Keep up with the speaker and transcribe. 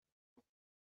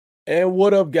And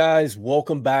what up, guys?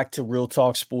 Welcome back to Real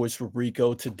Talk Sports with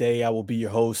Rico. Today, I will be your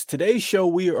host. Today's show,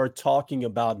 we are talking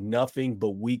about nothing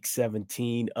but week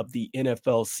 17 of the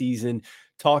NFL season,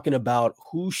 talking about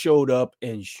who showed up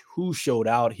and who showed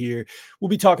out here. We'll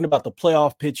be talking about the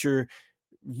playoff picture.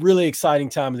 Really exciting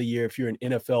time of the year if you're an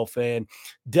NFL fan.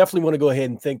 Definitely want to go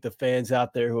ahead and thank the fans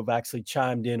out there who have actually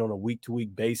chimed in on a week to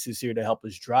week basis here to help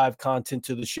us drive content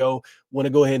to the show. Want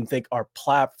to go ahead and thank our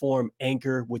platform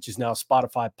Anchor, which is now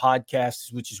Spotify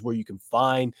Podcasts, which is where you can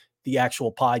find the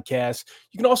actual podcast.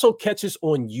 You can also catch us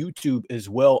on YouTube as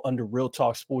well under Real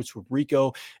Talk Sports with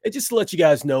Rico. And just to let you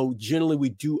guys know, generally we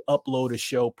do upload a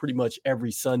show pretty much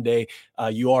every Sunday.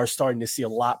 You are starting to see a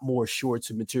lot more shorts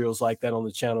and materials like that on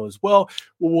the channel as well.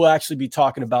 We'll actually be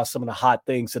talking about some of the hot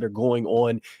things that are going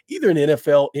on either in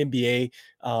NFL, NBA.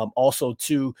 Also,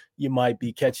 too, you might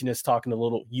be catching us talking a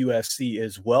little UFC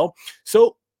as well.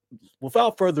 So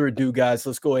without further ado, guys,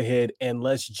 let's go ahead and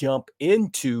let's jump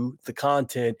into the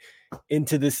content,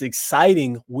 into this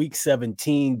exciting week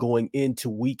 17 going into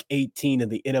week 18 of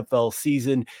the NFL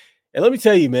season. And let me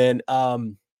tell you, man,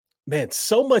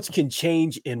 so much can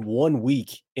change in 1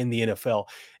 week in the NFL.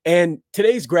 And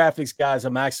today's graphics, guys,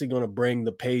 I'm actually going to bring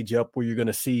the page up where you're going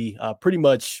to see pretty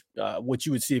much what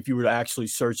you would see if you were to actually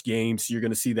search games. You're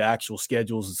going to see the actual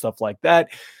schedules and stuff like that.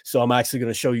 So I'm actually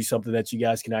going to show you something that you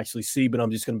guys can actually see, but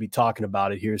I'm just going to be talking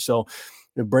about it here. So I'm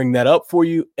going to bring that up for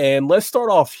you. And let's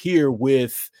start off here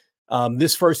with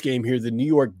this first game here, the New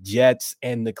York Jets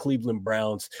and the Cleveland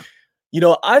Browns.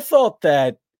 I thought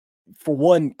that for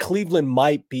one, Cleveland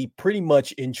might be pretty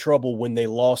much in trouble when they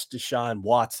lost Deshaun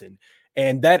Watson.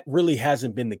 And that really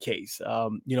hasn't been the case.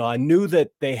 I knew that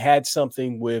they had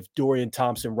something with Dorian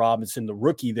Thompson Robinson, the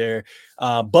rookie there,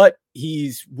 but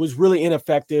he was really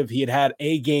ineffective. He had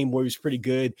a game where he was pretty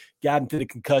good, got into the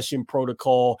concussion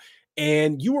protocol.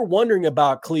 And you were wondering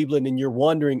about Cleveland, and you're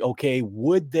wondering, okay,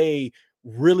 would they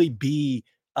really be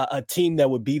a team that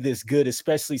would be this good,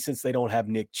 especially since they don't have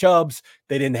Nick Chubbs.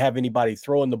 They didn't have anybody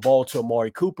throwing the ball to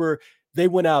Amari Cooper. They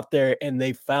went out there and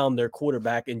they found their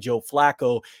quarterback in Joe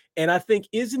Flacco. And I think,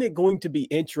 isn't it going to be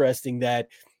interesting that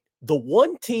the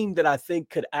one team that I think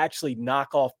could actually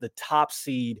knock off the top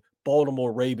seed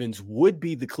Baltimore Ravens would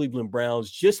be the Cleveland Browns,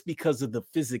 just because of the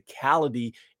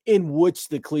physicality in which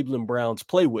the Cleveland Browns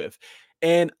play with.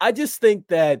 And I just think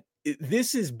that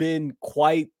this has been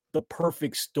quite the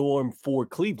perfect storm for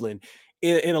Cleveland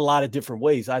in a lot of different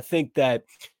ways. I think that,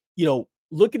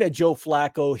 looking at Joe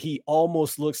Flacco, he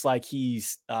almost looks like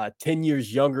he's 10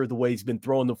 years younger the way he's been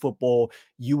throwing the football.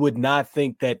 You would not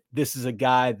think that this is a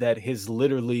guy that has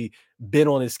literally been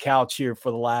on his couch here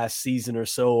for the last season or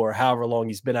so, or however long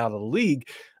he's been out of the league,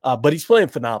 but he's playing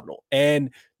phenomenal.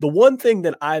 And the one thing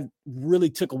that I really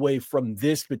took away from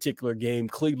this particular game,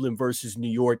 Cleveland versus New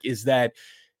York, is that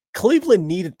Cleveland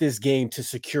needed this game to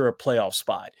secure a playoff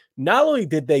spot. Not only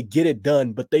did they get it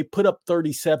done, but they put up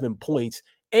 37 points.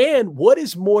 And what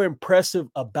is more impressive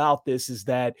about this is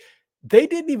that they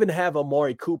didn't even have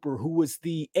Amari Cooper, who was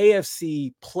the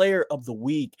AFC Player of the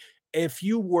Week. If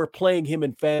you were playing him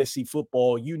in fantasy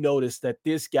football, you noticed that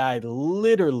this guy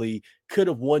literally could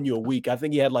have won you a week. I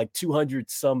think he had like 200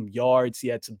 some yards. He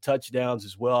had some touchdowns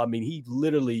as well. I mean, he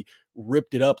literally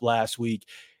ripped it up last week.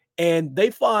 And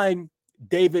they find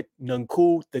David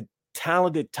Njoku, the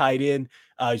talented tight end.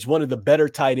 He's one of the better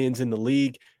tight ends in the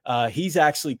league. He's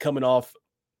actually coming off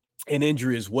an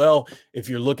injury as well. If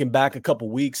you're looking back a couple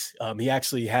weeks, he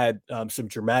actually had some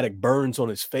dramatic burns on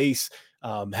his face,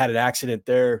 had an accident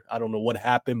there. I don't know what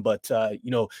happened, but,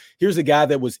 here's a guy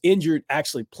that was injured,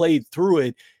 actually played through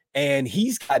it, and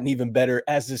he's gotten even better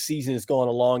as the season has gone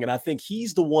along. And I think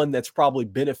he's the one that's probably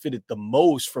benefited the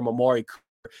most from Amari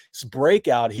Cooper's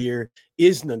breakout here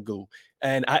is Njoku.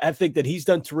 And I think that he's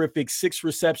done terrific. 6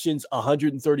 receptions,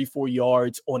 134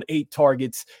 yards on 8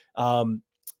 targets.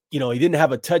 He didn't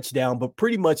have a touchdown, but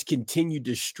pretty much continued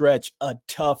to stretch a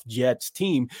tough Jets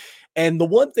team. And the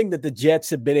one thing that the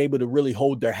Jets have been able to really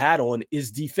hold their hat on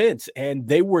is defense. And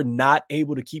they were not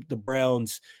able to keep the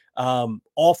Browns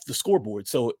off the scoreboard.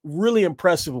 So really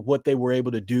impressive of what they were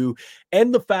able to do.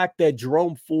 And the fact that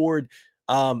Jerome Ford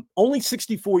only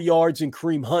 64 yards and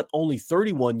Kareem Hunt only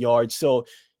 31 yards. So,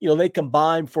 they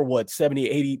combined for what, 70,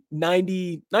 80,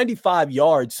 90, 95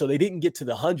 yards. So they didn't get to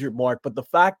the 100 mark. But the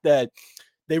fact that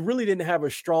they really didn't have a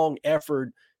strong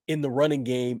effort in the running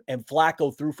game, and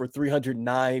Flacco threw for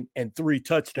 309 and 3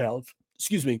 touchdowns.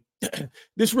 Excuse me.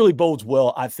 This really bodes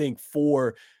well, I think,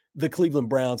 for the Cleveland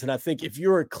Browns. And I think if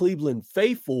you're a Cleveland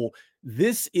faithful,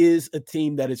 this is a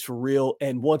team that is for real.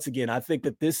 And once again, I think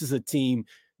that this is a team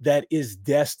that is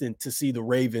destined to see the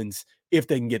Ravens if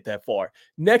they can get that far.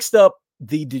 Next up,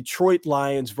 the Detroit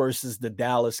Lions versus the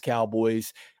Dallas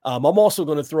Cowboys. I'm also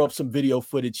going to throw up some video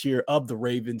footage here of the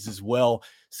Ravens as well.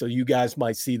 So you guys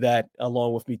might see that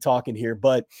along with me talking here.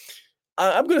 But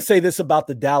I'm going to say this about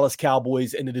the Dallas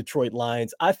Cowboys and the Detroit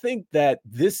Lions. I think that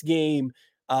this game,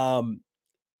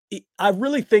 I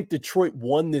really think Detroit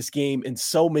won this game in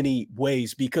so many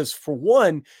ways because, for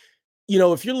one,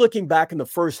 if you're looking back in the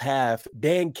first half,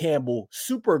 Dan Campbell,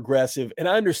 super aggressive. And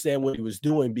I understand what he was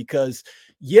doing because,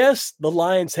 yes, the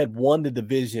Lions had won the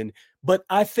division, but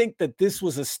I think that this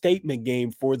was a statement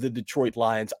game for the Detroit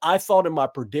Lions. I thought in my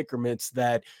predicaments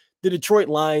that the Detroit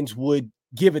Lions would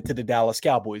give it to the Dallas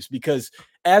Cowboys because,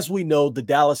 as we know, the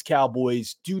Dallas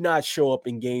Cowboys do not show up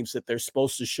in games that they're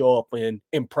supposed to show up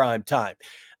in prime time.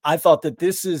 I thought that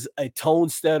this is a tone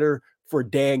setter for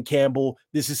Dan Campbell.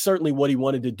 This is certainly what he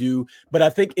wanted to do, but I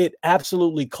think it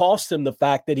absolutely cost him the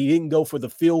fact that he didn't go for the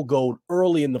field goal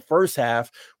early in the first half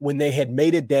when they had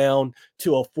made it down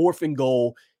to a 4th and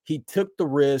goal. He took the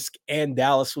risk and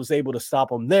Dallas was able to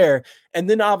stop him there. And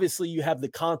then obviously you have the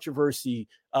controversy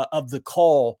of the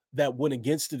call that went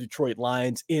against the Detroit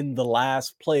Lions in the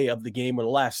last play of the game, or the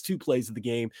last 2 plays of the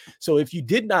game. So if you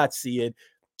did not see it,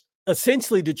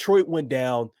 essentially Detroit went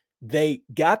down. They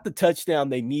got the touchdown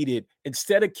they needed.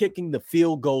 Instead of kicking the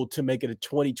field goal to make it a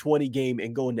 2020 game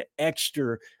and go into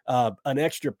an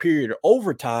extra period or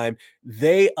overtime,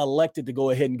 they elected to go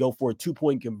ahead and go for a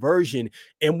 2-point conversion,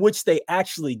 in which they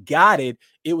actually got it.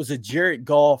 It was a Jared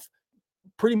Goff,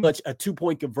 pretty much a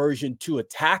 2-point conversion to a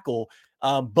tackle,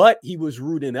 but he was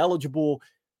ruled ineligible.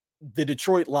 The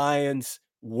Detroit Lions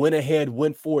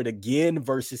went for it again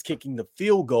versus kicking the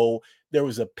field goal. There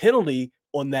was a penalty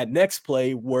on that next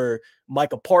play where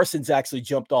Micah Parsons actually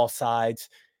jumped off sides.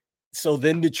 So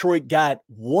then Detroit got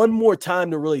one more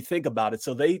time to really think about it.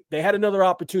 So they had another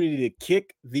opportunity to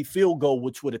kick the field goal,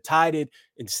 which would have tied it.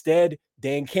 Instead,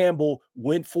 Dan Campbell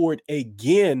went for it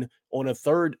again on a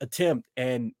 3rd attempt,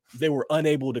 and they were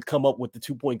unable to come up with the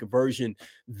 2-point conversion.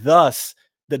 Thus,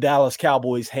 the Dallas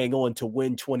Cowboys hang on to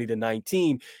win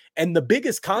 20-19. And the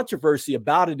biggest controversy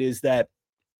about it is that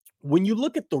when you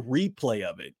look at the replay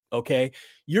of it, okay,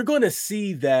 you're going to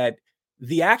see that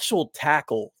the actual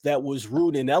tackle that was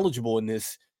ruled ineligible in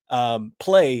this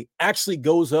play actually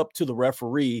goes up to the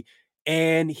referee,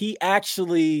 and he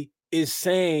actually is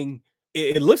saying,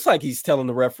 it looks like he's telling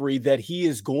the referee that he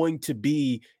is going to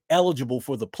be eligible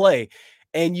for the play.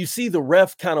 And you see the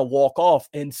ref kind of walk off.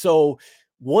 And so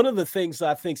one of the things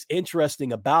I think is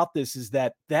interesting about this is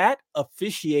that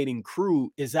officiating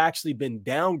crew has actually been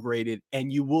downgraded,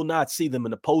 and you will not see them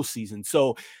in the postseason.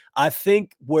 So I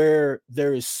think where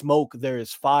there is smoke, there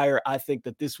is fire. I think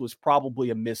that this was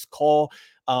probably a missed call.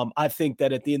 I think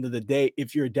that at the end of the day,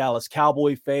 if you're Dallas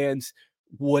Cowboy fans,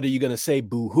 what are you going to say?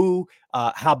 Boo-hoo.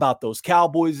 How about those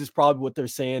Cowboys is probably what they're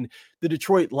saying. The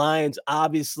Detroit Lions,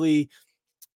 obviously,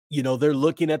 they're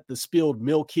looking at the spilled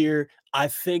milk here. I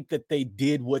think that they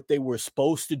did what they were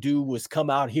supposed to do, was come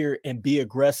out here and be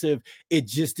aggressive. It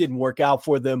just didn't work out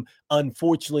for them.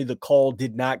 Unfortunately, the call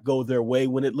did not go their way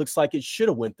when it looks like it should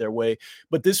have went their way.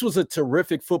 But this was a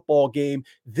terrific football game.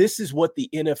 This is what the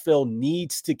NFL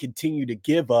needs to continue to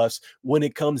give us when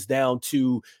it comes down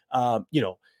to,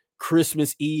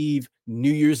 Christmas Eve,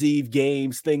 New Year's Eve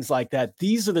games, things like that.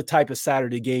 These are the type of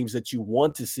Saturday games that you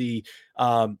want to see.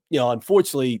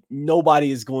 Unfortunately, nobody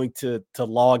is going to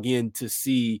log in to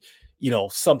see,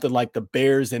 something like the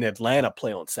Bears in Atlanta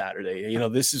play on Saturday.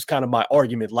 This is kind of my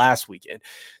argument last weekend.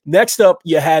 Next up,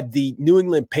 you had the New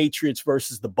England Patriots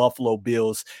versus the Buffalo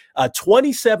Bills,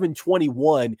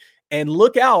 27-21. And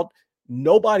look out,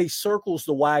 nobody circles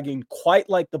the wagon quite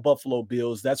like the Buffalo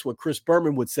Bills. That's what Chris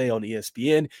Berman would say on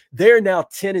ESPN. They're now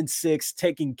 10-6,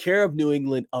 taking care of New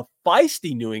England, a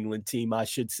feisty New England team, I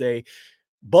should say.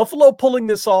 Buffalo pulling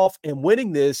this off and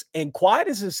winning this, and quiet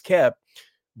as it's kept,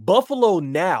 Buffalo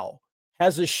now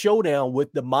has a showdown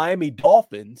with the Miami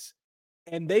Dolphins,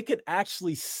 and they could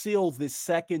actually seal the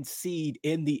 2nd seed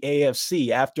in the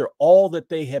AFC after all that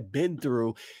they have been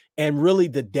through, and really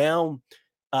the down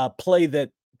play that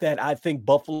I think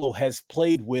Buffalo has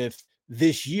played with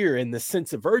this year in the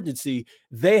sense of urgency.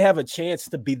 They have a chance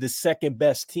to be the 2nd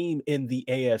best team in the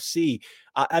AFC.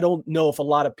 I don't know if a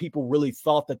lot of people really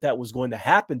thought that was going to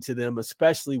happen to them,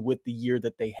 especially with the year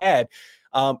that they had.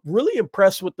 Really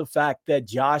impressed with the fact that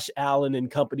Josh Allen and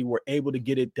company were able to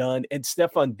get it done, and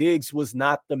Stephon Diggs was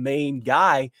not the main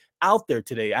guy out there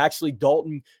today. Actually,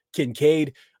 Dalton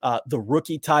Kincaid, the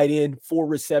rookie tight end, 4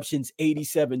 receptions,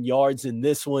 87 yards in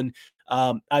this one.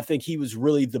 I think he was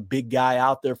really the big guy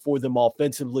out there for them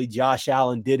offensively. Josh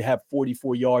Allen did have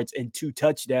 44 yards and 2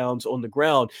 touchdowns on the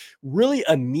ground. Really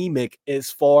anemic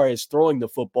as far as throwing the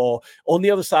football. On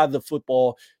the other side of the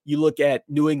football, you look at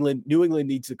New England. New England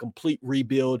needs a complete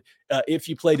rebuild. If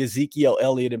you played Ezekiel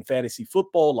Elliott in fantasy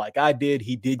football like I did,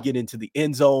 he did get into the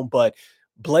end zone, but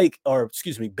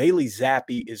Bailey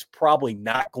Zappi is probably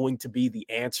not going to be the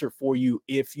answer for you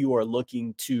if you are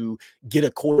looking to get a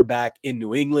quarterback in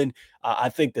New England. I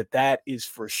think that is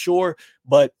for sure.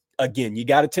 But again, you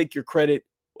got to take your credit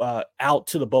out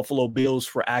to the Buffalo Bills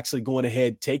for actually going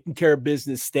ahead, taking care of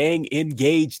business, staying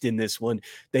engaged in this one.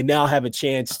 They now have a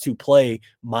chance to play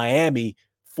Miami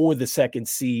for the second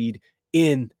seed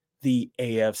in the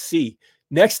AFC.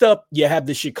 Next up, you have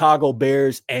the Chicago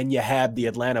Bears and you have the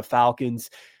Atlanta Falcons.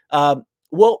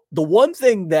 Well, the one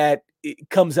thing that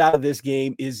comes out of this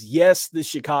game is, yes, the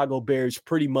Chicago Bears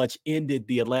pretty much ended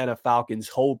the Atlanta Falcons'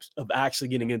 hopes of actually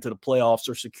getting into the playoffs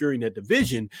or securing a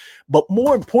division. But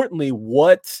more importantly,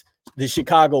 what the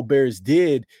Chicago Bears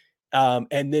did,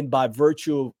 and then by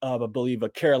virtue of, I believe, a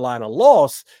Carolina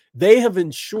loss, they have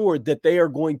ensured that they are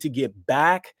going to get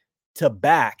back to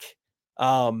back.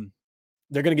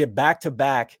 They're going to get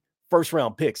back-to-back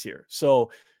first-round picks here.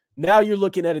 So now you're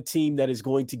looking at a team that is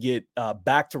going to get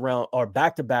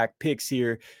back-to-back picks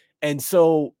here. And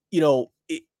so,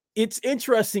 it's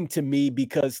interesting to me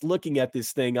because looking at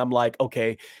this thing, I'm like,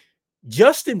 okay,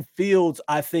 Justin Fields,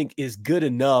 I think, is good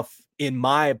enough, in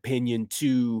my opinion,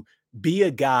 to be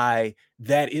a guy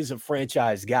that is a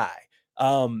franchise guy.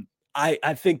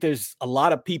 I think there's a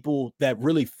lot of people that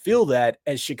really feel that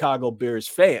as Chicago Bears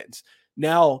fans.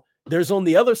 Now, there's on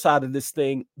the other side of this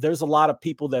thing, there's a lot of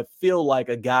people that feel like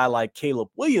a guy like Caleb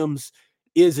Williams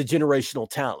is a generational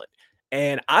talent.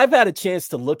 And I've had a chance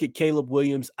to look at Caleb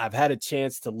Williams. I've had a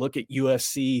chance to look at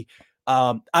USC.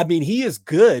 I mean, he is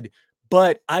good,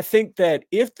 but I think that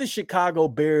if the Chicago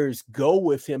Bears go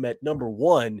with him at number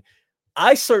one,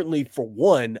 I certainly, for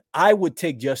one, I would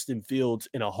take Justin Fields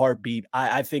in a heartbeat.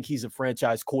 I think he's a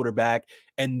franchise quarterback.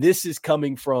 And this is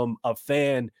coming from a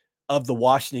fan of the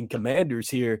Washington Commanders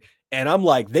here. And I'm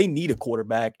like, they need a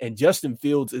quarterback. And Justin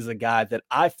Fields is a guy that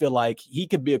I feel like he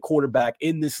could be a quarterback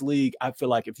in this league. I feel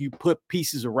like if you put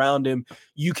pieces around him,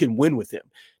 you can win with him.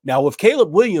 Now, with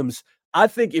Caleb Williams, I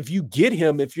think if you get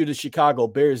him, if you're the Chicago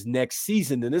Bears next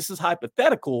season, and this is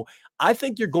hypothetical, I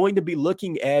think you're going to be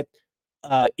looking at,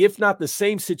 if not the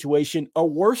same situation, a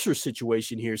worser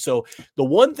situation here. So the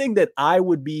one thing that I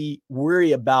would be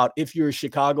worried about if you're a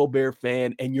Chicago Bear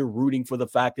fan and you're rooting for the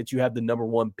fact that you have the number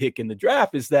one pick in the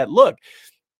draft is that, look,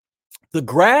 the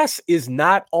grass is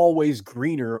not always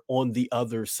greener on the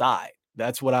other side.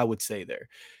 That's what I would say there.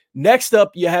 Next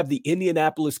up, you have the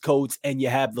Indianapolis Colts and you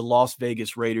have the Las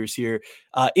Vegas Raiders here.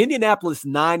 Indianapolis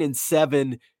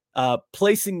 9-7,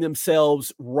 placing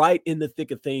themselves right in the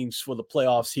thick of things for the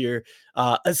playoffs here.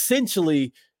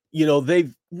 Essentially,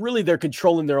 they're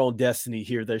controlling their own destiny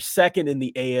here. They're second in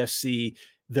the AFC.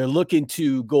 They're looking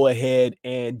to go ahead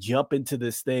and jump into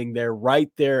this thing. They're right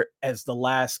there as the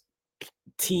last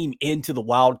team into the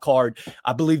wild card.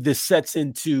 I believe this sets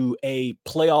into a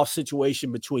playoff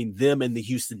situation between them and the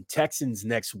Houston Texans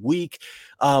next week.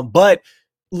 But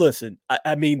listen,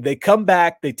 I mean, they come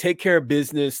back, they take care of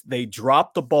business. They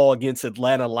dropped the ball against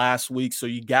Atlanta last week, so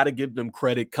you got to give them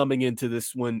credit coming into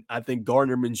this one. I think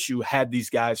Gardner Minshew had these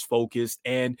guys focused.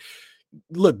 And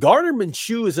look, Gardner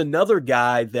Minshew is another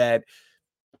guy that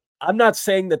I'm not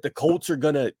saying that the Colts are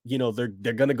going to,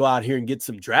 they're going to go out here and get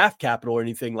some draft capital or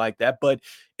anything like that. But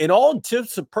in all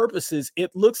intents and purposes,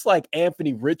 it looks like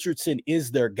Anthony Richardson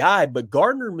is their guy. But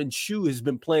Gardner Minshew has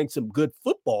been playing some good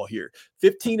football here.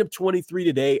 15 of 23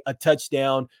 today, a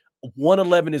touchdown.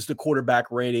 111 is the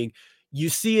quarterback rating. You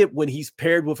see it when he's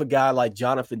paired with a guy like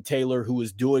Jonathan Taylor, who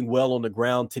is doing well on the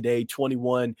ground today,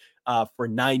 21 for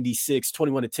 96,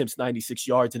 21 attempts, 96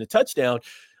 yards and a touchdown.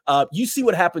 You see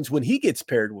what happens when he gets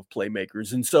paired with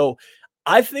playmakers. And so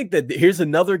I think that here's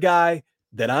another guy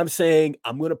that I'm saying,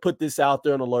 I'm going to put this out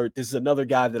there on alert. This is another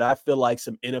guy that I feel like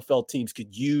some NFL teams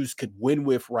could use, could win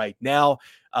with right now.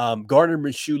 Gardner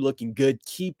Minshew looking good,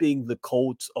 keeping the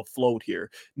Colts afloat here.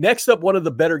 Next up, one of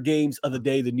the better games of the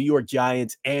day, the New York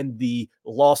Giants and the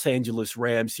Los Angeles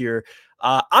Rams here.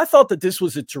 I thought that this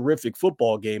was a terrific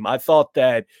football game. I thought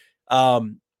that,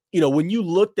 when you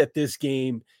looked at this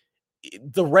game,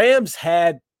 the Rams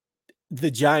had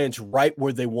the Giants right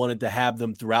where they wanted to have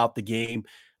them throughout the game.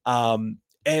 And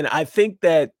I think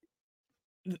that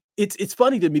it's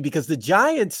funny to me because the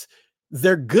Giants,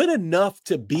 they're good enough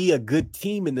to be a good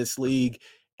team in this league.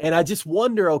 And I just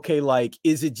wonder, okay, like,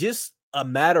 is it just a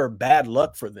matter of bad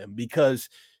luck for them? Because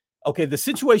Okay, the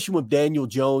situation with Daniel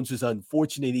Jones is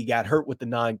unfortunate. He got hurt with the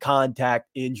non-contact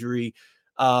injury.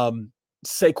 Um,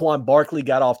 Saquon Barkley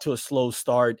got off to a slow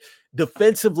start.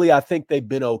 Defensively, I think they've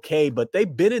been okay, but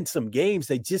they've been in some games.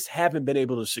 They just haven't been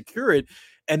able to secure it.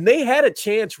 And they had a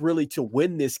chance really to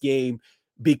win this game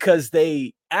because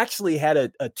they actually had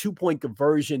a 2-point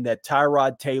conversion that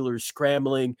Tyrod Taylor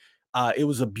scrambling. It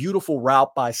was a beautiful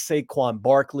route by Saquon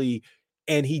Barkley,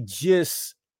 and he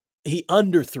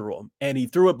underthrew him and he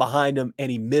threw it behind him and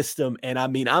he missed him. And I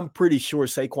mean, I'm pretty sure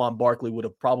Saquon Barkley would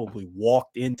have probably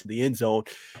walked into the end zone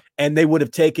and they would have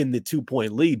taken the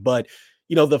 2-point lead. But,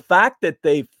 the fact that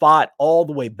they fought all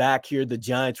the way back here, the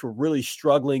Giants were really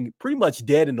struggling, pretty much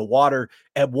dead in the water.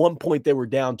 At one point, they were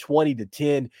down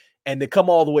 20-10. And to come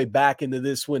all the way back into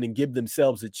this one and give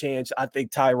themselves a chance, I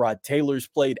think Tyrod Taylor's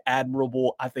played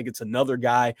admirable. I think it's another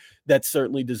guy that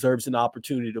certainly deserves an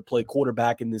opportunity to play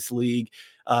quarterback in this league.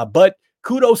 But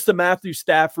kudos to Matthew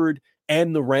Stafford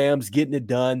and the Rams getting it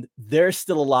done. They're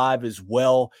still alive as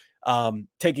well,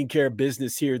 taking care of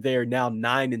business here. They're now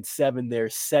 9-7. They're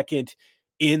second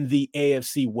in the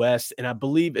AFC West. And I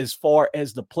believe as far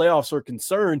as the playoffs are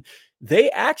concerned, they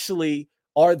actually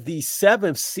are the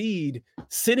 7th seed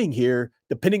sitting here,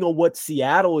 depending on what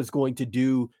Seattle is going to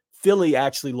do. Philly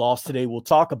actually lost today. We'll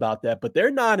talk about that, but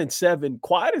they're 9-7.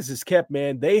 Quiet as is kept,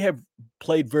 man. They have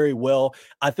played very well.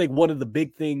 I think one of the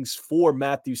big things for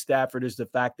Matthew Stafford is the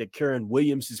fact that Karen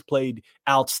Williams has played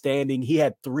outstanding. He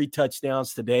had 3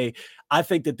 touchdowns today. I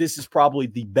think that this is probably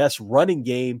the best running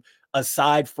game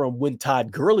aside from when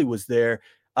Todd Gurley was there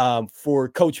for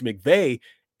Coach McVay.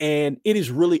 And it has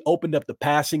really opened up the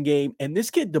passing game. And this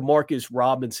kid, Demarcus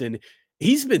Robinson,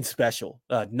 he's been special.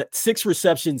 6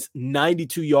 receptions,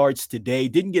 92 yards today.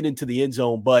 Didn't get into the end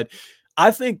zone, but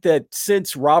I think that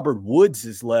since Robert Woods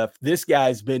has left, this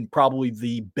guy's been probably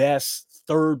the best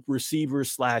third receiver /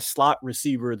 slot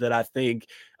receiver that I think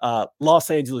Los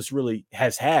Angeles really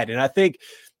has had. And I think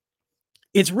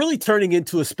it's really turning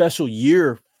into a special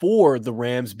year for the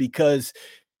Rams because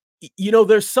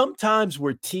there's some times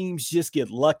where teams just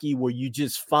get lucky where you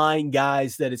just find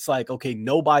guys that it's like, okay,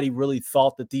 nobody really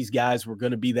thought that these guys were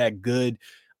going to be that good.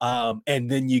 And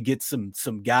then you get some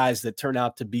guys that turn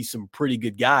out to be some pretty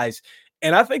good guys.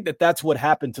 And I think that that's what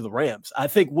happened to the Rams. I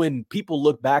think when people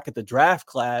look back at the draft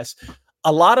class,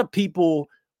 a lot of people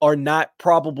are not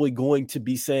probably going to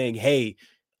be saying, hey,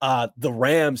 the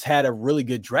Rams had a really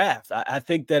good draft. I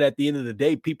think that at the end of the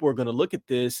day, people are going to look at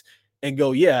this and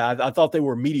go, yeah, I thought they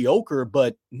were mediocre.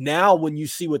 But now when you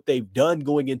see what they've done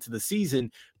going into the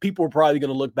season, people are probably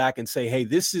going to look back and say, hey,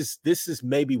 this is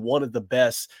maybe one of the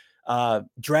best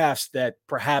drafts that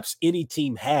perhaps any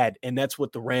team had. And that's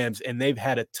what the Rams, and they've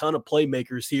had a ton of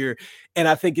playmakers here. And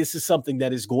I think this is something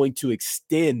that is going to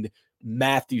extend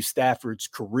Matthew Stafford's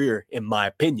career, in my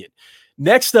opinion.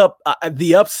 Next up,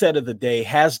 the upset of the day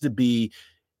has to be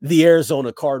the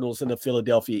Arizona Cardinals and the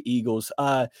Philadelphia Eagles.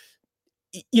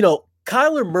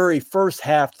 Kyler Murray first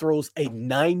half throws a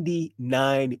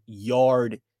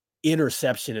 99-yard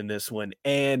interception in this one.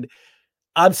 And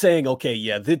I'm saying, okay,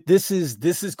 yeah, this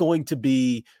is going to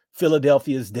be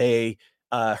Philadelphia's day.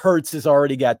 Hurts has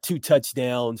already got 2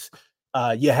 touchdowns.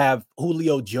 You have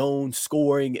Julio Jones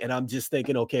scoring, and I'm just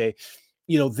thinking, okay,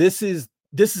 this is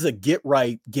a get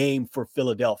right game for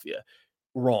Philadelphia.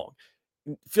 Wrong.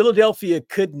 Philadelphia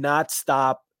could not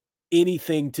stop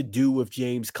anything to do with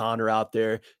James Conner out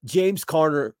there. James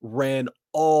Conner ran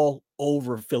all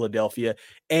over Philadelphia.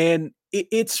 And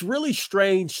it's really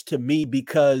strange to me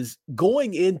because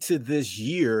going into this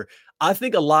year, I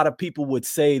think a lot of people would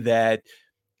say that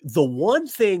the one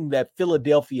thing that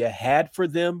Philadelphia had for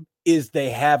them is they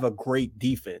have a great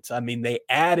defense. I mean, they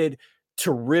added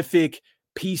terrific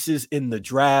pieces in the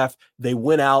draft. They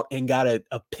went out and got a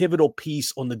pivotal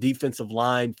piece on the defensive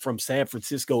line from San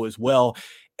Francisco as well.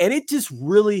 And it just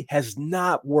really has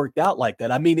not worked out like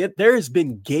that. I mean, there has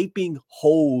been gaping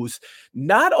holes,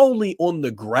 not only on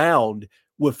the ground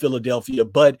with Philadelphia,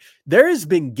 but there has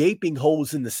been gaping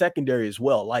holes in the secondary as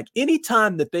well. Like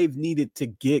anytime that they've needed to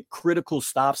get critical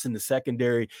stops in the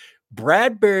secondary,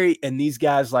 Bradbury and these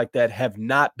guys like that have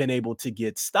not been able to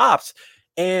get stops.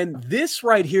 And this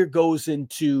right here goes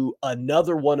into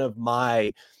another one of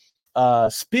my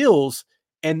spills,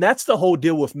 and that's the whole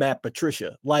deal with Matt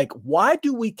Patricia. Like, why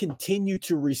do we continue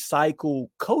to recycle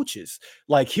coaches?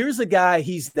 Like, here's a guy,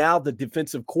 he's now the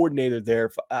defensive coordinator there,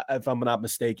 if I'm not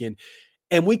mistaken.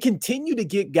 And we continue to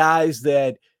get guys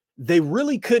that they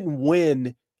really couldn't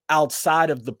win outside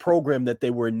of the program that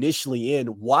they were initially in.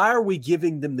 Why are we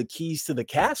giving them the keys to the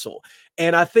castle?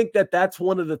 And I think that that's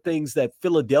one of the things that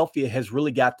Philadelphia has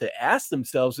really got to ask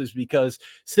themselves, is because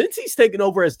since he's taken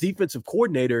over as defensive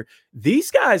coordinator,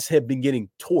 these guys have been getting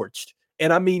torched.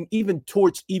 And I mean, even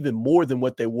torched even more than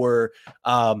what they were,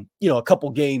 a couple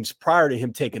games prior to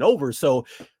him taking over. So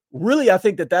really, I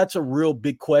think that that's a real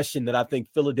big question that I think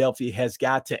Philadelphia has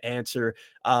got to answer.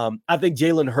 I think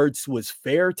Jalen Hurts was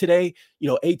fair today.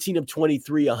 18 of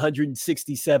 23,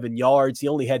 167 yards. He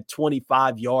only had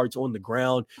 25 yards on the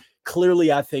ground.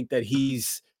 Clearly, I think that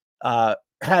he's had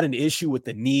an issue with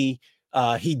the knee.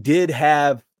 He did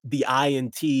have the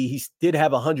INT. He did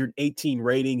have 118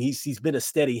 rating. He's been a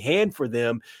steady hand for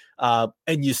them.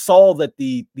 And you saw that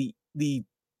the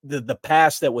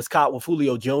pass that was caught with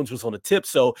Julio Jones was on a tip.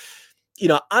 So,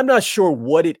 I'm not sure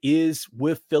what it is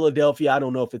with Philadelphia. I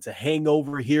don't know if it's a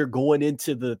hangover here going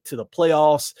into the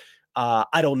playoffs.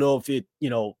 I don't know if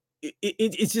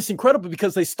it's just incredible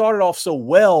because they started off so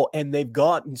well and they've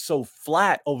gotten so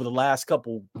flat over the last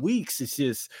couple weeks.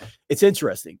 It's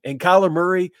interesting. And Kyler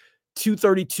Murray,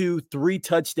 232, 3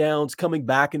 touchdowns coming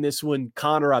back in this one.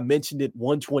 Connor, I mentioned it,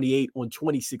 128 on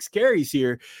 26 carries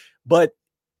here. But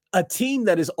a team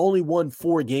that has only won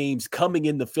 4 games coming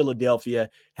into Philadelphia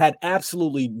had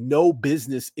absolutely no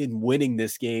business in winning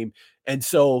this game. And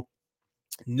so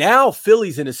now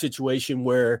Philly's in a situation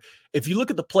where if you look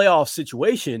at the playoff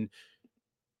situation,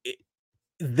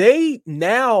 they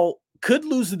now could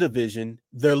lose the division.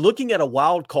 They're looking at a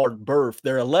wild card berth.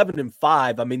 They're 11-5.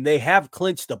 I mean, they have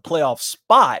clinched a playoff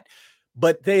spot,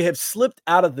 but they have slipped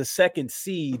out of the second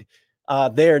seed.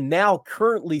 They're now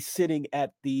currently sitting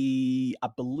at I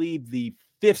believe, the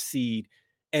 5th seed.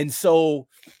 And so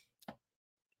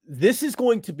this is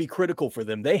going to be critical for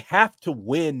them. They have to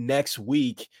win next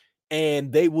week,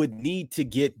 and they would need to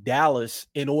get Dallas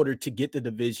in order to get the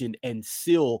division and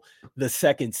seal the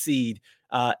second seed.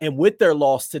 And with their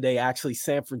loss today, actually,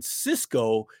 San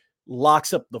Francisco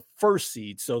locks up the 1st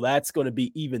seed. So that's going to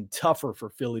be even tougher for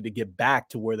Philly to get back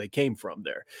to where they came from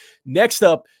there. Next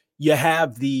up, you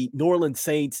have the New Orleans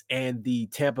Saints and the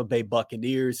Tampa Bay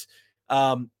Buccaneers.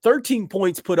 13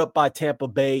 points put up by Tampa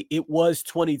Bay. It was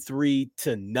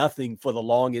 23-0 for the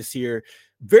longest here.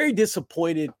 Very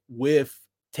disappointed with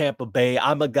Tampa Bay.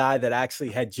 I'm a guy that actually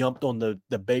had jumped on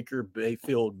the Baker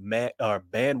Mayfield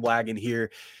bandwagon here.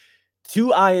 2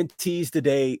 INTs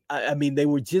today. I mean, they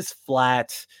were just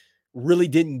flat. Really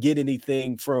didn't get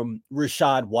anything from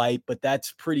Rachaad White, but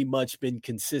that's pretty much been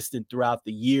consistent throughout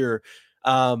the year.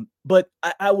 But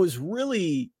I was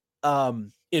really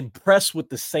impressed with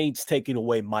the Saints taking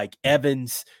away Mike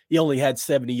Evans. He only had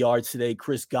 70 yards today.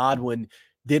 Chris Godwin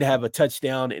did have a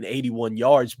touchdown and 81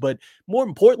 yards, but more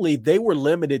importantly, they were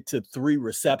limited to 3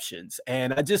 receptions.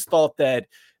 And I just thought that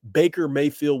Baker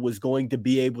Mayfield was going to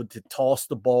be able to toss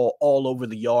the ball all over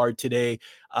the yard today.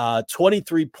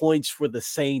 23 points for the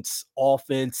Saints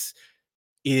offense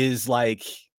is like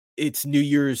it's New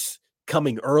Year's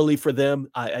coming early for them.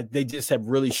 They just have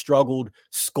really struggled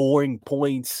scoring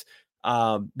points.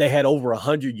 They had over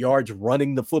 100 yards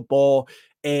running the football.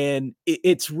 And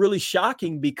it's really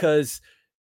shocking because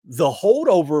the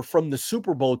holdover from the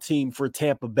Super Bowl team for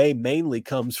Tampa Bay mainly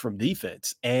comes from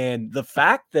defense. And the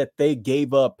fact that they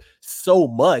gave up so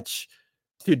much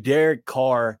to Derek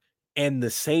Carr and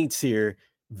the Saints here,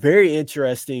 very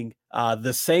interesting.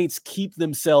 The Saints keep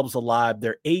themselves alive.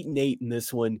 They're 8-8 in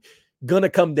this one. Going to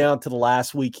come down to the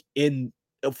last week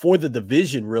for the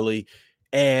division, really.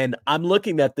 And I'm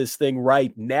looking at this thing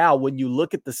right now. When you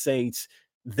look at the Saints,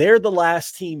 they're the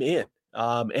last team in.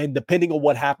 And depending on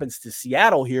what happens to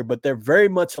Seattle here, but they're very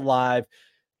much alive.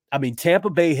 I mean, Tampa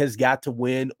Bay has got to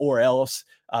win or else,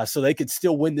 so they could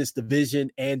still win this division,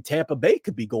 and Tampa Bay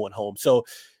could be going home. So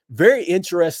very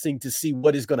interesting to see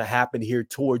what is going to happen here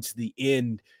towards the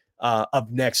end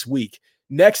of next week.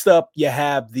 Next up, you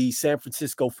have the San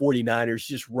Francisco 49ers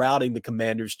just routing the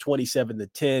Commanders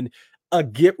 27-10. A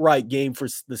get-right game for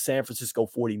the San Francisco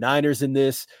 49ers in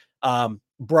this.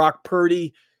 Brock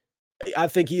Purdy, I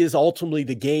think he is ultimately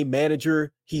the game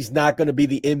manager. He's not going to be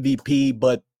the MVP,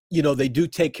 but, they do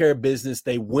take care of business.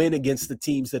 They win against the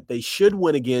teams that they should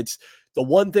win against. The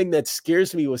one thing that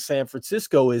scares me with San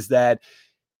Francisco is that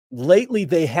lately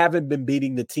they haven't been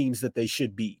beating the teams that they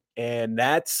should beat, and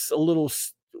that's a little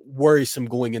worrisome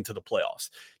going into the playoffs.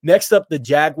 Next up, the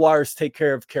Jaguars take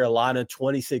care of Carolina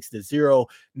 26-0.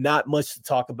 Not much to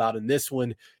talk about in this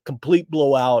one. Complete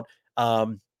blowout.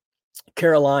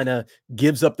 Carolina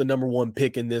gives up the number 1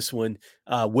 pick in this one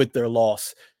with their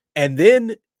loss. And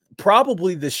then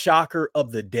probably the shocker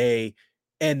of the day,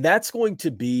 and that's going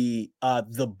to be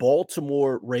the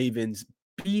Baltimore Ravens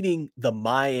beating the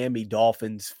Miami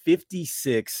Dolphins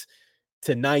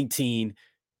 56-19.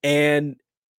 And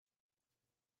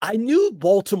I knew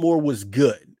Baltimore was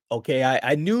good. Okay.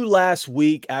 I knew last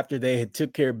week after they had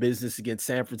took care of business against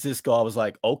San Francisco, I was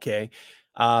like, okay.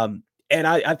 And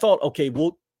I thought, okay,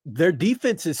 well, their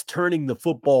defense is turning the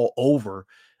football over.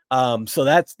 So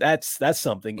that's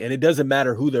something. And it doesn't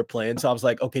matter who they're playing. So I was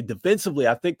like, okay, defensively,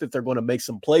 I think that they're going to make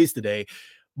some plays today.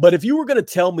 But if you were going to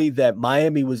tell me that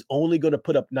Miami was only going to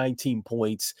put up 19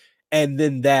 points and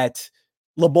then that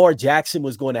Lamar Jackson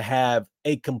was going to have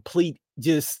a complete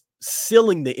just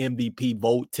sealing the MVP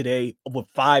vote today with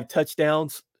 5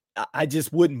 touchdowns, I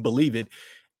just wouldn't believe it.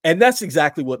 And that's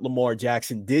exactly what Lamar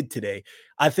Jackson did today.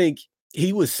 I think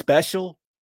he was special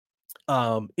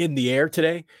in the air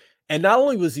today. And not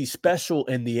only was he special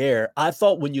in the air, I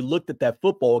thought when you looked at that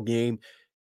football game,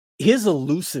 his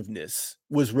elusiveness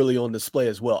was really on display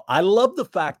as well. I love the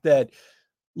fact that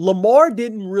Lamar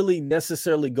didn't really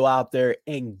necessarily go out there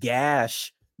and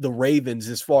gash the Ravens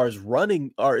as far as running,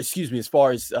 or excuse me, as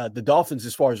far as the Dolphins,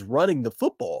 as far as running the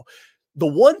football. The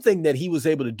one thing that he was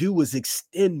able to do was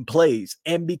extend plays.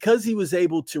 And because he was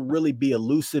able to really be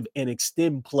elusive and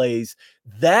extend plays,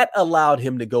 that allowed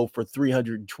him to go for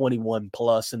 321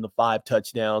 plus in the 5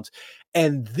 touchdowns.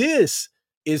 And this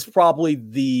is probably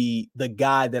the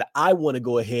guy that I want to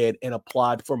go ahead and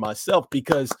applaud for myself,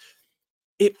 because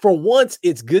for once,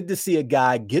 it's good to see a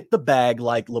guy get the bag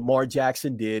like Lamar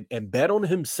Jackson did and bet on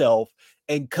himself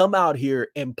and come out here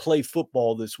and play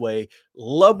football this way.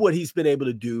 Love what he's been able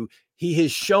to do. He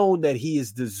has shown that he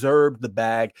has deserved the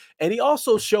bag. And he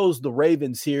also shows the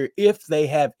Ravens here, if they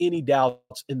have any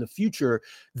doubts in the future,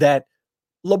 that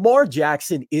Lamar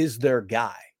Jackson is their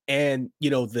guy. And,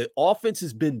 the offense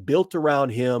has been built around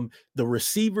him. The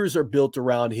receivers are built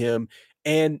around him.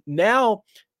 And now,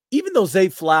 even though Zay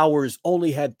Flowers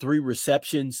only had 3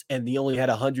 receptions and he only had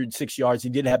 106 yards, he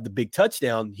didn't have the big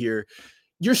touchdown here,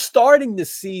 you're starting to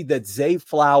see that Zay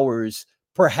Flowers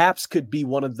perhaps could be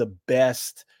one of the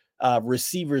best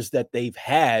receivers that they've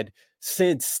had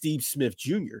since Steve Smith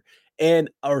Jr.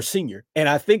 or Sr. And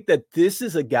I think that this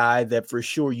is a guy that for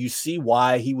sure you see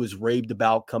why he was raved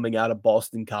about coming out of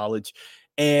Boston College.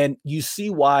 And you see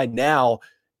why now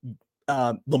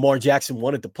Lamar Jackson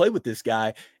wanted to play with this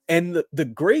guy. And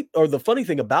the funny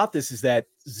thing about this is that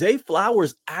Zay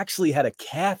Flowers actually had a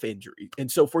calf injury.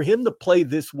 And so for him to play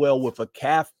this well with a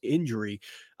calf injury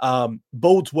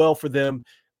bodes well for them.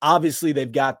 Obviously,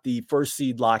 they've got the first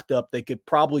seed locked up. They could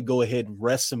probably go ahead and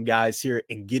rest some guys here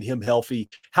and get him healthy.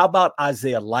 How about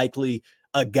Isaiah Likely,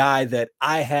 a guy that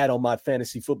I had on my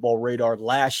fantasy football radar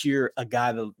last year, a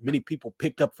guy that many people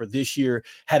picked up for this year,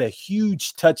 had a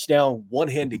huge touchdown,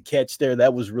 one-handed catch there.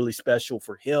 That was really special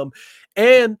for him.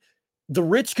 And the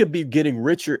rich could be getting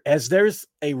richer, as there's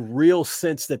a real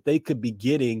sense that they could be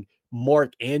getting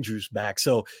Mark Andrews back.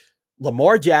 So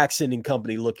Lamar Jackson and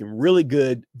company looking really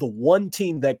good. The one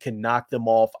team that can knock them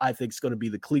off, I think, is going to be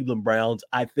the Cleveland Browns.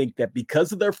 I think that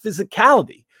because of their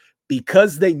physicality,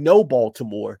 because they know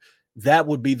Baltimore, that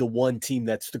would be the one team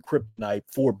that's the kryptonite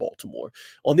for Baltimore.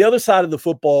 On the other side of the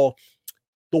football,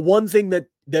 the one thing that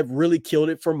really killed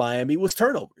it for Miami was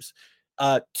turnovers.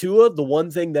 Tua, the one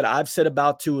thing that I've said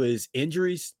about Tua is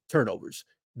injuries, turnovers.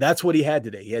 That's what he had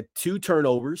today. He had 2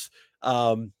 turnovers.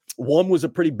 One was a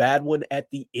pretty bad one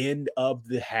at the end of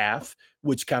the half,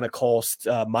 which kind of cost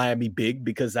Miami big,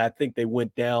 because I think they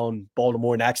went down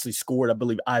Baltimore and actually scored. I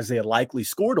believe Isaiah Likely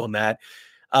scored on that.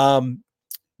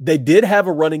 They did have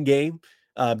a running game.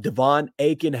 Devon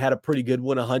Aiken had a pretty good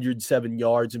one, 107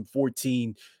 yards and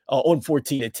 14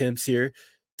 attempts here.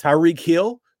 Tyreek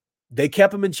Hill, they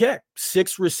kept him in check.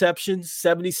 6 receptions,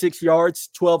 76 yards,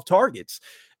 12 targets.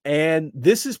 And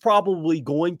this is probably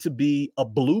going to be a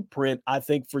blueprint, I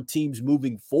think, for teams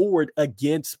moving forward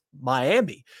against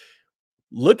Miami.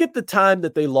 Look at the time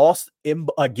that they lost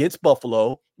against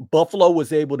Buffalo. Buffalo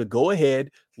was able to go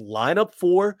ahead, line up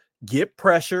 4, get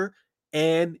pressure,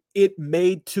 and it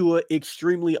made Tua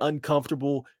extremely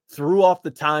uncomfortable, threw off the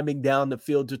timing down the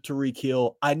field to Tyreek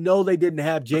Hill. I know they didn't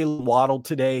have Jalen Waddle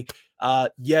today.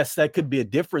 Yes, that could be a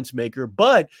difference maker,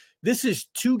 but this is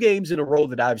 2 games in a row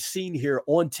that I've seen here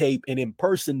on tape and in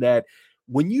person that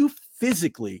when you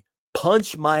physically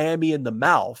punch Miami in the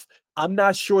mouth, I'm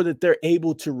not sure that they're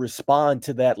able to respond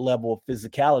to that level of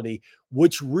physicality,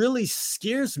 which really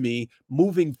scares me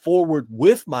moving forward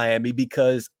with Miami,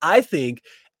 because I think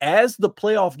as the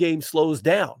playoff game slows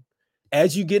down,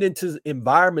 as you get into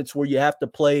environments where you have to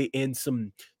play in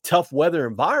some tough weather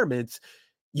environments,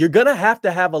 you're going to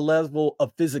have a level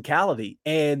of physicality.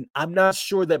 And I'm not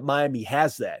sure that Miami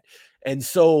has that. And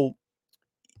so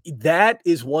That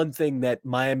is one thing that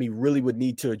Miami really would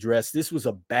need to address. This was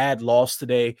a bad loss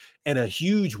today and a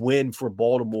huge win for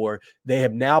Baltimore. They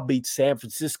have now beat San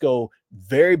Francisco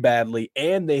very badly,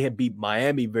 and they have beat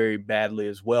Miami very badly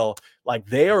as well. Like,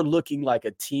 they are looking like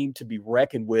a team to be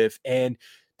reckoned with. And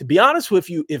to be honest with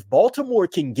you, if Baltimore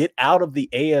can get out of the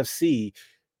AFC,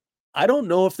 I don't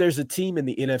know if there's a team in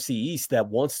the NFC East that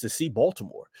wants to see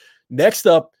Baltimore. Next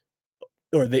up,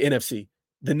 or the NFC.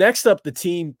 The next up, the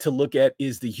team to look at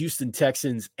is the Houston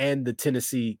Texans and the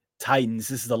Tennessee Titans.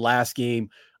 This is the last game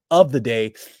of the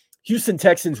day. Houston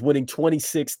Texans winning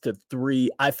 26-3.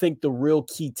 I think the real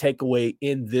key takeaway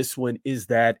in this one is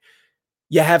that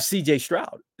you have CJ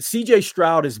Stroud. CJ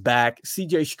Stroud is back.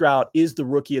 CJ Stroud is the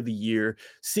rookie of the year.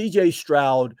 CJ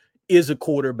Stroud is a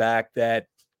quarterback that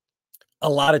a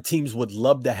lot of teams would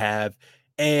love to have.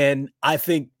 And I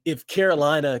think if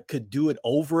Carolina could do it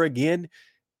over again,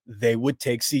 they would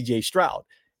take CJ Stroud.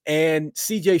 And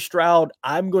CJ Stroud,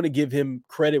 I'm going to give him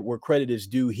credit where credit is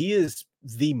due. He is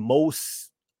the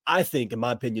most, I think, in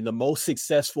my opinion, the most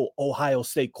successful Ohio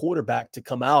State quarterback to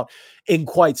come out in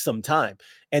quite some time.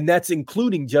 And that's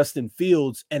including Justin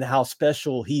Fields and how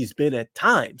special he's been at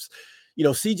times. You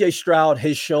know, CJ Stroud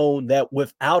has shown that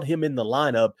without him in the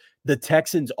lineup, the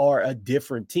Texans are a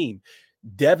different team.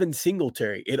 Devin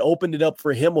Singletary, it opened it up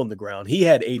for him on the ground. He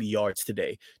had 80 yards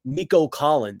today. Nico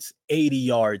Collins, 80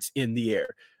 yards in the air.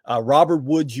 Robert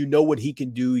Woods, you know what he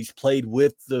can do. He's played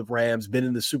with the Rams, been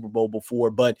in the Super Bowl before.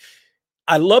 But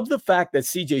I love the fact that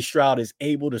CJ Stroud is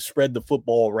able to spread the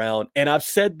football around. And I've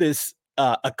said this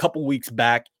a couple weeks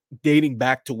back, dating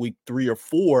back to week 3 or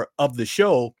 4 of the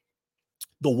show.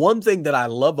 The one thing that I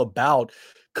love about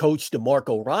Coach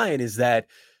DeMarco Ryan is that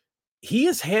he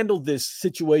has handled this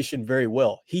situation very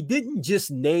well. He didn't just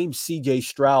name CJ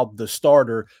Stroud the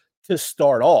starter to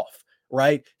start off,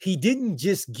 right? He didn't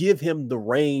just give him the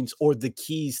reins or the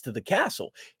keys to the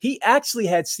castle. He actually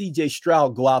had CJ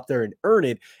Stroud go out there and earn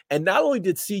it. And not only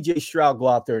did CJ Stroud go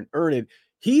out there and earn it,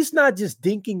 he's not just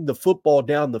dinking the football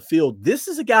down the field. This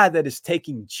is a guy that is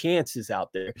taking chances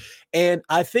out there. And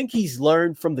I think he's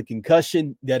learned from the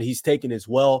concussion that he's taken as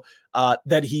well,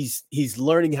 that he's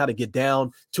learning how to get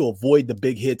down to avoid the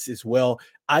big hits as well.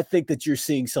 I think that you're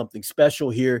seeing something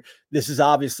special here. This is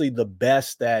obviously the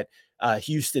best that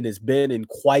Houston has been in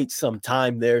quite some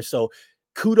time there. So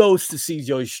kudos to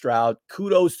CJ Stroud.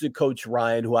 Kudos to Coach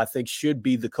Ryan, who I think should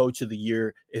be the coach of the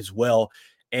year as well.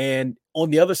 And on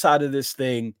the other side of this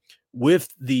thing, with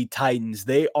the Titans,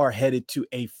 they are headed to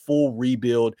a full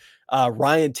rebuild.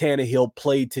 Ryan Tannehill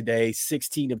played today,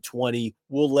 16 of 20.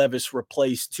 Will Levis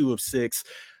replaced 2 of 6.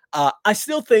 I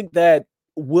still think that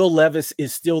Will Levis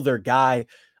is still their guy.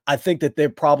 I think that they're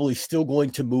probably still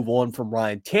going to move on from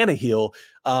Ryan Tannehill.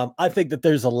 I think that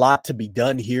there's a lot to be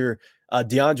done here.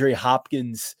 DeAndre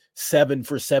Hopkins, 7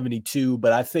 for 72,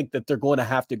 but I think that they're going to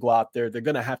have to go out there. They're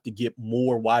going to have to get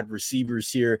more wide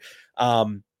receivers here.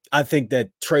 I think that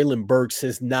Treylon Burks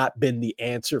has not been the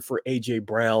answer for A.J.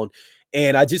 Brown.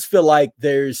 And I just feel like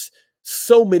there's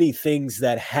so many things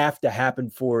that have to happen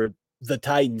for the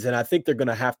Titans. And I think they're going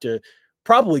to have to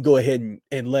probably go ahead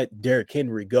and let Derrick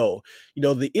Henry go. You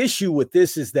know, the issue with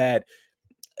this is that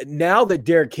now that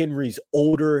Derrick Henry's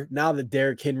older, now that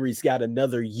Derrick Henry's got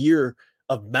another year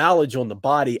of mileage on the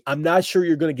body, I'm not sure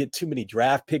you're going to get too many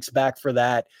draft picks back for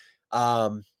that.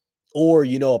 Or,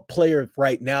 you know, a player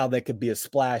right now that could be a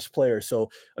splash player. So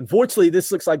unfortunately,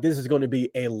 this looks like this is going to be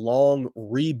a long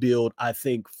rebuild, I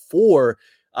think, for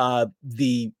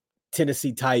the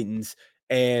Tennessee Titans.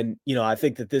 And, you know, I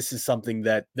think that this is something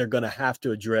that they're going to have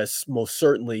to address most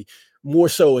certainly, more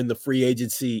so in the free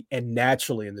agency and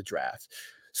naturally in the draft.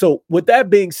 So with that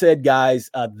being said, guys,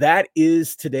 that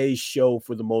is today's show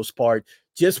for the most part.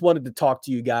 Just wanted to talk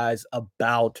to you guys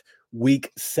about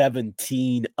week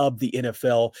 17 of the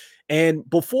NFL. And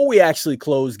before we actually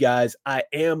close, guys, I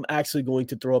am actually going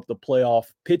to throw up the playoff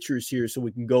pictures here so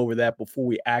we can go over that before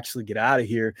we actually get out of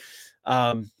here.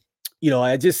 You know,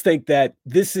 I just think that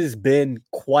this has been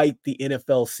quite the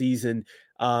NFL season.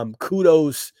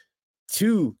 Kudos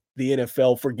to the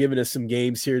NFL for giving us some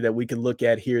games here that we can look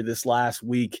at here this last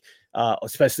week,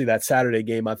 especially that Saturday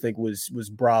game, I think was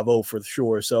bravo for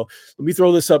sure. So let me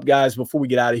throw this up, guys, before we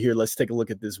get out of here. Let's take a look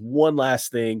at this one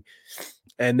last thing,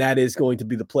 and that is going to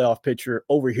be the playoff picture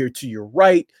over here to your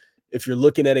right, if you're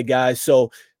looking at it, guys.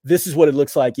 So this is what it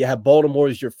looks like. You have Baltimore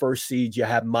as your first seed. You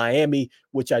have Miami,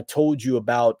 which I told you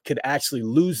about, could actually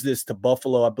lose this to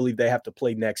Buffalo. I believe they have to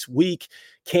play next week.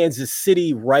 Kansas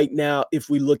City right now,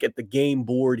 if we look at the game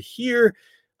board here,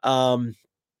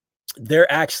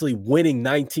 they're actually winning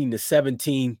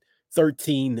 19-17,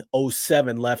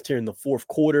 13:07 left here in the fourth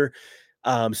quarter.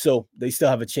 So they still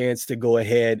have a chance to go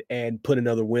ahead and put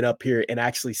another win up here and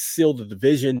actually seal the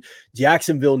division.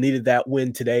 Jacksonville needed that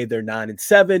win today. They're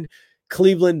 9-7.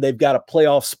 Cleveland, they've got a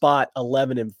playoff spot,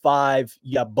 11-5.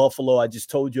 You got Buffalo, I just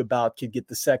told you about, could get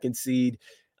the second seed.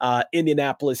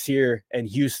 Indianapolis here and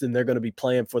Houston, they're going to be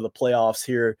playing for the playoffs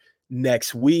here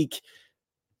next week.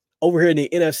 Over here in the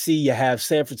NFC, you have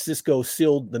San Francisco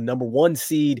sealed the number 1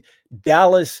 seed.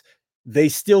 Dallas, they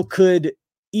still could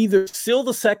either seal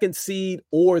the second seed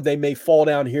or they may fall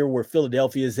down here where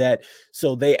Philadelphia is at.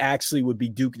 So they actually would be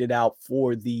duking it out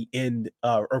for the end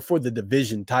or for the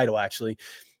division title, actually.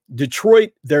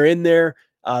 Detroit, they're in there.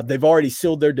 They've already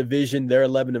sealed their division. They're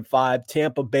 11-5.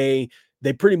 Tampa Bay,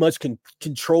 they pretty much can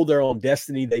control their own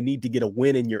destiny. They need to get a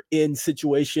win in your in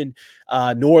situation.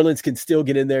 New Orleans can still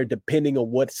get in there depending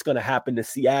on what's going to happen to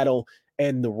Seattle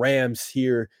and the Rams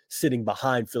here sitting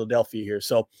behind Philadelphia here.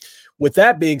 So with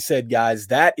that being said, guys,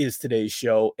 that is today's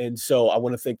show. And so I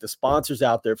want to thank the sponsors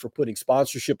out there for putting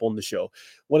sponsorship on the show.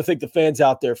 I want to thank the fans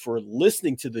out there for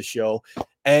listening to the show.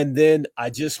 And then I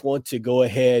just want to go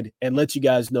ahead and let you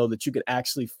guys know that you can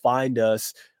actually find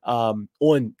us on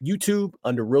YouTube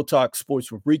under Real Talk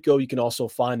Sports with Rico. You can also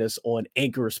find us on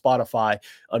Anchor or Spotify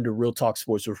under Real Talk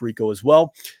Sports with Rico as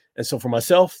well. And so for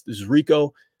myself, this is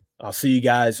Rico. I'll see you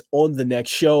guys on the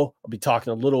next show. I'll be talking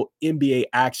a little NBA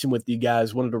action with you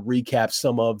guys. Wanted to recap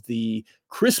some of the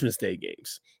Christmas Day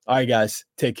games. All right, guys,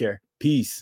 take care. Peace.